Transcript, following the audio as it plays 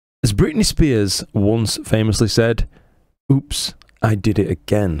As Britney Spears once famously said, "Oops, I did it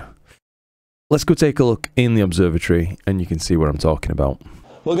again." Let's go take a look in the observatory and you can see what I'm talking about.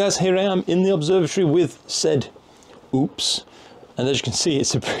 Well guys, here I am in the observatory with said oops. And as you can see,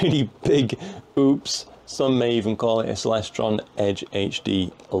 it's a pretty big oops. Some may even call it a Celestron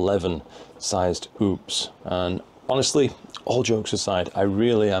EdgeHD 11 sized oops. And honestly, all jokes aside, I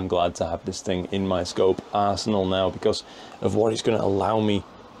really am glad to have this thing in my scope arsenal now because of what it's going to allow me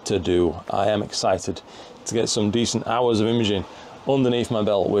to do. I am excited to get some decent hours of imaging underneath my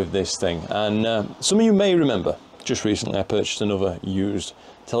belt with this thing. And some of you may remember, just recently I purchased another used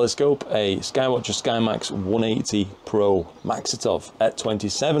telescope, a Skywatcher SkyMax 180 Pro Maxitov at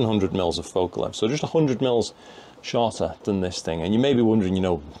 2700 mils of focal length, so just 100 mils shorter than this thing. And you may be wondering, you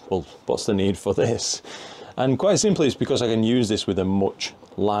know, well, what's the need for this? And quite simply, it's because I can use this with a much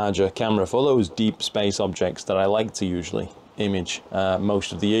larger camera for those deep space objects that I like to usually image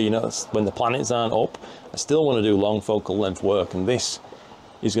most of the year. You know, when the planets aren't up, I still want to do long focal length work, and this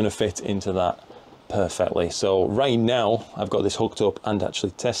is going to fit into that perfectly. So right now I've got this hooked up and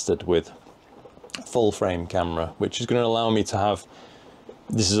actually tested with full frame camera, which is going to allow me to have,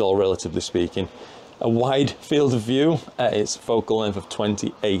 this is all relatively speaking, a wide field of view at its focal length of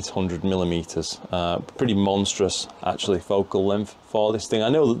 2800 millimeters. Pretty monstrous actually focal length for this thing. I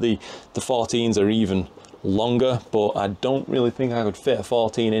know that the 14s are even longer, but I don't really think I could fit a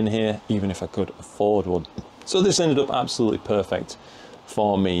 14 in here even if I could afford one. So this ended up absolutely perfect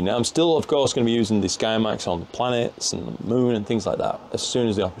for me. Now I'm still of course going to be using the SkyMax on the planets and the moon and things like that as soon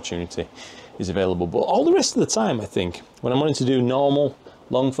as the opportunity is available, but all the rest of the time I think when I'm wanting to do normal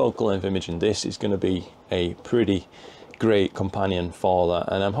long focal length imaging, this is going to be a pretty great companion for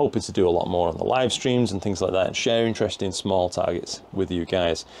that. And I'm hoping to do a lot more on the live streams and things like that and share interesting small targets with you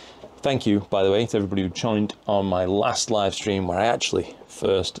guys. Thank you, by the way, to everybody who joined on my last live stream where I actually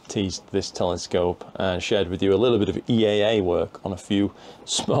first teased this telescope and shared with you a little bit of EAA work on a few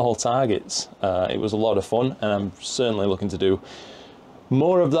small targets. It was a lot of fun, and I'm certainly looking to do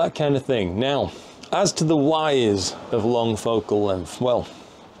more of that kind of thing. Now, as to the whys of long focal length, well,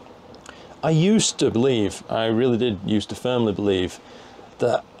 I used to believe, I really did used to firmly believe,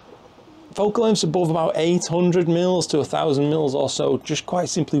 that focal lengths above about 800 mils to 1000 mils or so just quite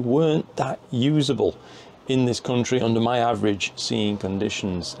simply weren't that usable in this country under my average seeing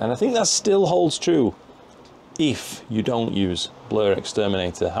conditions. And I think that still holds true if you don't use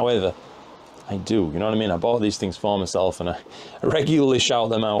BlurXTerminator. However, I do, you know what I mean? I bought these things for myself and I regularly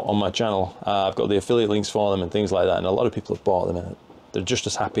shout them out on my channel. I've got the affiliate links for them and things like that, and a lot of people have bought them and they're just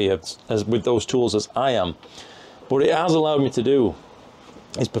as happy as with those tools as I am. But it has allowed me to do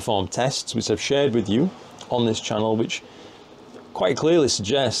is perform tests which I've shared with you on this channel, which quite clearly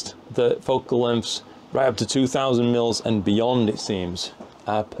suggest that focal lengths right up to 2000 mils and beyond, it seems,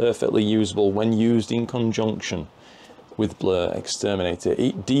 are perfectly usable when used in conjunction with BlurXTerminator.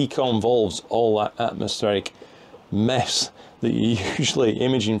 It deconvolves all that atmospheric mess that you're usually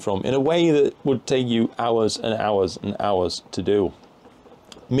imaging from in a way that would take you hours and hours and hours to do.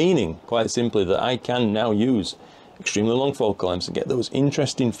 Meaning, quite simply, that I can now use extremely long focal lengths and get those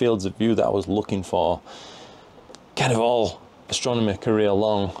interesting fields of view that I was looking for kind of all astronomy career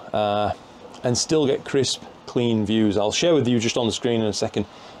long, and still get crisp, clean views. I'll share with you just on the screen in a second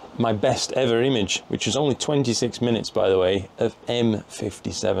my best ever image, which is only 26 minutes by the way, of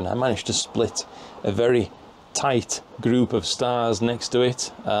M57. I managed to split a very tight group of stars next to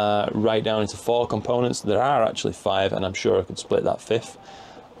it right down into 4 components. There are actually 5, and I'm sure I could split that 5th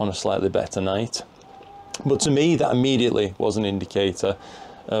on a slightly better night. But to me, that immediately was an indicator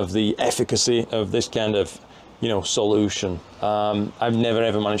of the efficacy of this kind of, you know, solution. I've never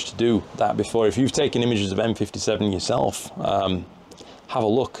ever managed to do that before. If you've taken images of M57 yourself, have a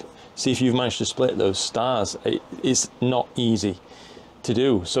look, see if you've managed to split those stars. It's not easy to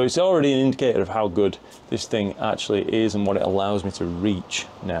do. So it's already an indicator of how good this thing actually is and what it allows me to reach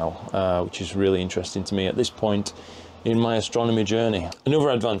now, which is really interesting to me at this point in my astronomy journey. Another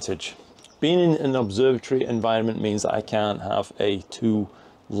advantage, being in an observatory environment means that I can't have a too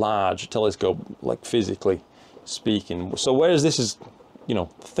large telescope, like physically speaking. So whereas this is, you know,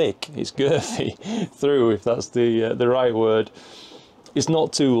 thick, it's girthy through, if that's the right word, it's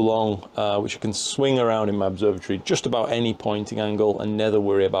not too long, which I can swing around in my observatory just about any pointing angle and never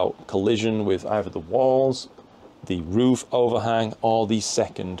worry about collision with either the walls, the roof overhang, or the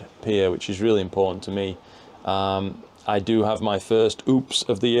second pier, which is really important to me. I do have my first oops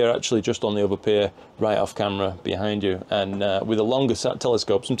of the year actually just on the other pier right off camera behind you, and with a longer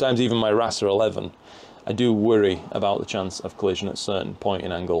telescope, sometimes even my RASA 11, I do worry about the chance of collision at certain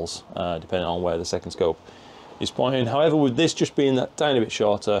pointing angles, depending on where the second scope is pointing. However, with this just being that tiny bit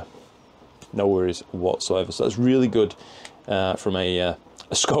shorter, no worries whatsoever. So that's really good from a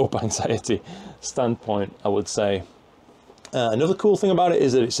scope anxiety standpoint, I would say. Another cool thing about it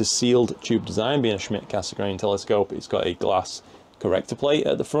is that it's a sealed tube design. Being a Schmidt-Cassegrain telescope, it's got a glass corrector plate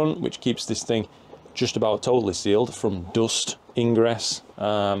at the front, which keeps this thing just about totally sealed from dust ingress,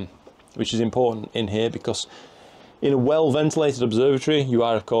 which is important in here because in a well ventilated observatory you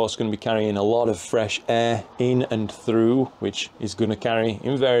are of course going to be carrying a lot of fresh air in and through, which is going to carry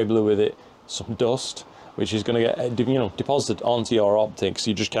invariably with it some dust, which is going to get, you know, deposited onto your optics.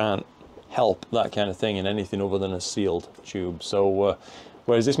 You just can't help that kind of thing in anything other than a sealed tube. So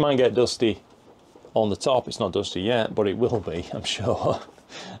whereas this might get dusty on the top, it's not dusty yet, but it will be, I'm sure.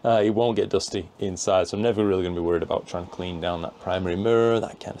 It won't get dusty inside, so I'm never really going to be worried about trying to clean down that primary mirror,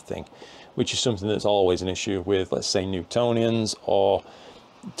 that kind of thing, which is something that's always an issue with, let's say, Newtonians, or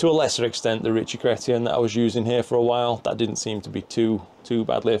to a lesser extent the Ritchie-Chrétien that I was using here for a while. That didn't seem to be too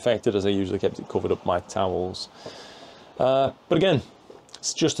badly affected, as I usually kept it covered up with my towels. But again,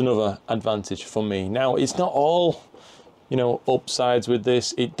 it's just another advantage for me. Now, it's not all, you know, upsides with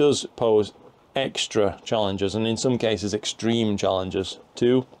this. It does pose extra challenges, and in some cases extreme challenges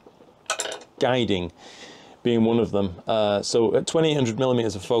too, guiding being one of them. So at 2800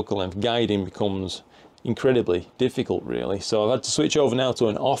 millimeters of focal length, guiding becomes incredibly difficult, really. So I've had to switch over now to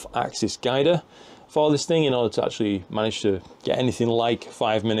an off-axis guider for this thing in order to actually manage to get anything like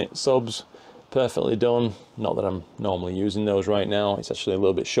 5-minute subs perfectly done. Not that I'm normally using those right now, it's actually a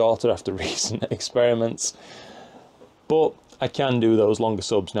little bit shorter after recent experiments, but I can do those longer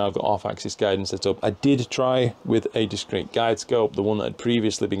subs now. I've got off-axis guidance set up. I did try with a discrete guide scope, the one that had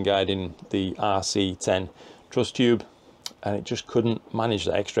previously been guiding the RC10 truss tube, and it just couldn't manage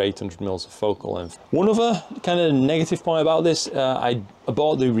that extra 800 mils of focal length. One other kind of negative point about this, I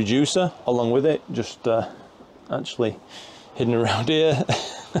bought the reducer along with it, just actually hidden around here.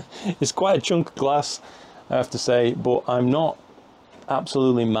 It's quite a chunk of glass, I have to say, but I'm not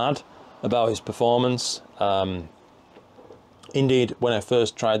absolutely mad about its performance. Indeed, when I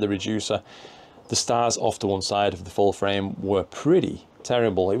first tried the reducer, the stars off to one side of the full frame were pretty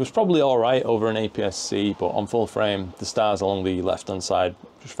terrible. It was probably all right over an APS-C, but on full frame, the stars along the left-hand side,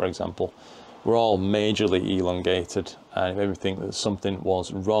 just for example, were all majorly elongated, and it made me think that something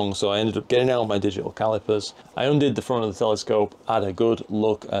was wrong. So I ended up getting out my digital calipers. I undid the front of the telescope, had a good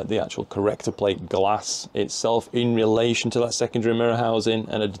look at the actual corrector plate glass itself in relation to that secondary mirror housing,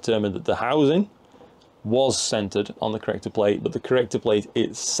 and I determined that the housing was centered on the corrector plate, but the corrector plate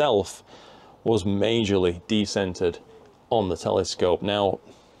itself was majorly decentered on the telescope. Now,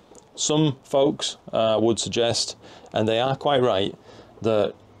 some folks would suggest, and they are quite right,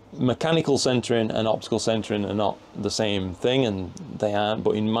 that mechanical centering and optical centering are not the same thing, and they aren't.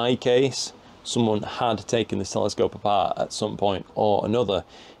 But in my case, someone had taken this telescope apart at some point or another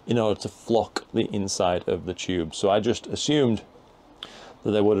in order to flock the inside of the tube. So I just assumed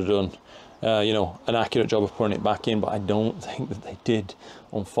that they would have done you know, an accurate job of putting it back in, but I don't think that they did,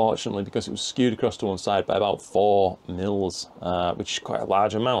 unfortunately, because it was skewed across to one side by about 4 mils, which is quite a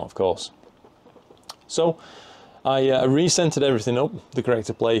large amount, of course. So I recentered everything up, the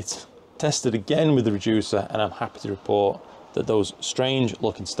corrector plate, tested again with the reducer, and I'm happy to report that those strange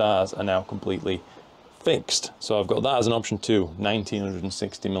looking stars are now completely fixed. So I've got that as an option too,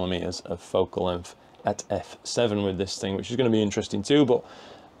 1960 millimeters of focal length at f7 with this thing, which is going to be interesting too. But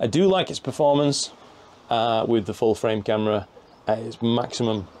I do like its performance with the full frame camera at its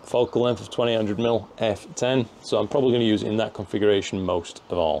maximum focal length of 2800 mm f10, so I'm probably going to use it in that configuration most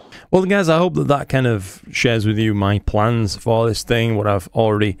of all. Well guys, I hope that that kind of shares with you my plans for this thing, what I've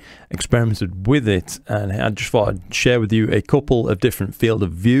already experimented with it, and I just thought I'd share with you a couple of different field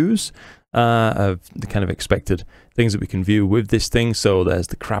of views of the kind of expected things that we can view with this thing. So there's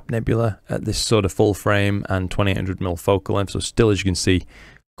the Crab Nebula at this sort of full frame and 2800 mm focal length, so still, as you can see,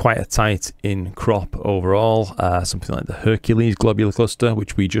 quite a tight in crop overall. Something like the Hercules globular cluster,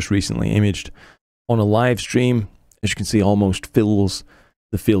 which we just recently imaged on a live stream, as you can see, almost fills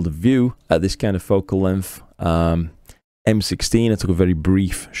the field of view at this kind of focal length. M16, I took a very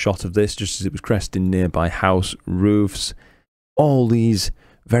brief shot of this just as it was cresting nearby house roofs. All these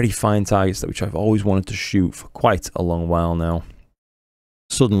very fine targets that which I've always wanted to shoot for quite a long while now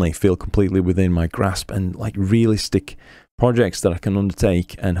suddenly feel completely within my grasp, and like realistic projects that I can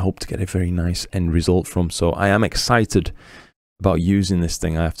undertake and hope to get a very nice end result from. So I am excited about using this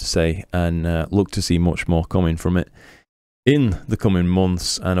thing, I have to say, and look to see much more coming from it in the coming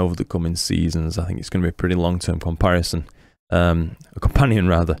months and over the coming seasons. I think it's going to be a pretty long-term comparison, a companion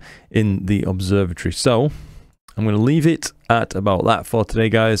rather, in the observatory. So I'm going to leave it at about that for today,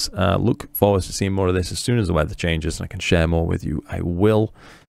 guys. Look forward to seeing more of this as soon as the weather changes and I can share more with you. I will.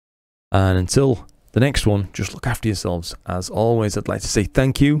 And until the next one, just look after yourselves. As always, I'd like to say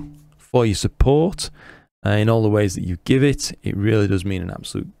thank you for your support in all the ways that you give it. It really does mean an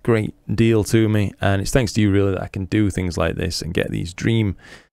absolute great deal to me. And it's thanks to you, really, that I can do things like this and get these dream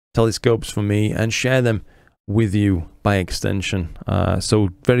telescopes for me and share them with you by extension. So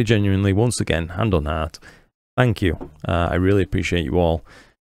very genuinely, once again, hand on heart, thank you. I really appreciate you all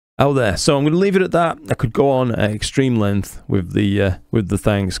out there. So I'm going to leave it at that. I could go on at extreme length with the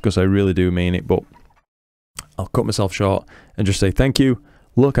thanks, because I really do mean it, but I'll cut myself short and just say thank you,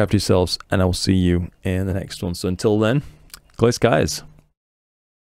 look after yourselves, and I'll see you in the next one. So until then, clear skies.